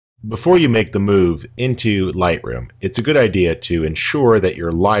Before you make the move into Lightroom, it's a good idea to ensure that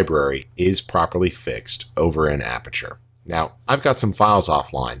your library is properly fixed over in Aperture. Now, I've got some files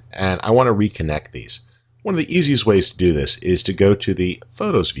offline, and I want to reconnect these. One of the easiest ways to do this is to go to the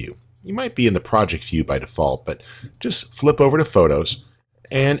Photos view. You might be in the Project view by default, but just flip over to Photos,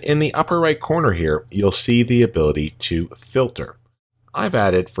 and in the upper right corner here, you'll see the ability to filter. I've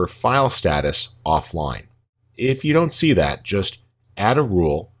added for File Status Offline. If you don't see that, just add a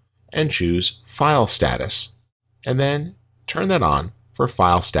rule and choose File Status, and then turn that on for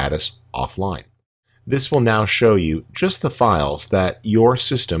File Status Offline. This will now show you just the files that your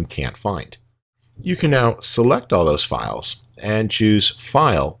system can't find. You can now select all those files and choose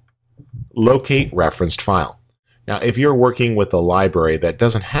File, Locate Referenced File. Now, if you're working with a library that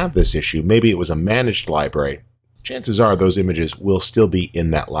doesn't have this issue, maybe it was a managed library, chances are those images will still be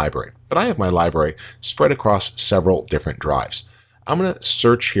in that library. But I have my library spread across several different drives. I'm going to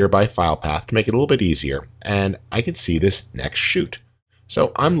search here by file path to make it a little bit easier, and I can see this next shoot.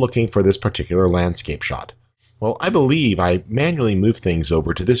 So I'm looking for this particular landscape shot. Well, I believe I manually moved things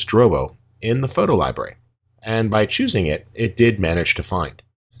over to this Drobo in the photo library, and by choosing it, it did manage to find.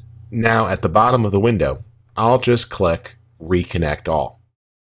 Now at the bottom of the window, I'll just click Reconnect All,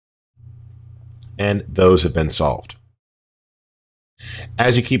 and those have been solved.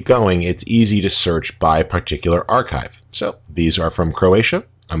 As you keep going, it's easy to search by particular archive. So these are from Croatia.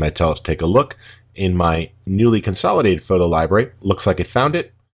 I'm going to tell it to take a look. In my newly consolidated photo library, looks like it found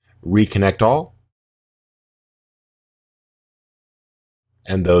it. Reconnect all.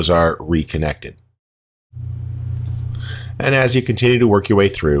 And those are reconnected. And as you continue to work your way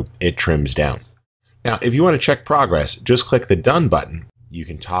through, it trims down. Now, if you want to check progress, just click the Done button. You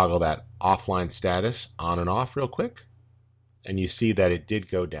can toggle that offline status on and off real quick, and you see that it did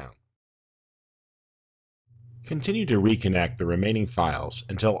go down. Continue to reconnect the remaining files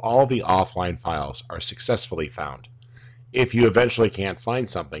until all the offline files are successfully found. If you eventually can't find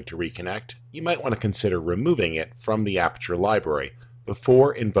something to reconnect, you might want to consider removing it from the Aperture library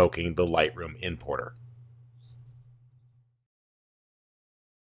before invoking the Lightroom importer.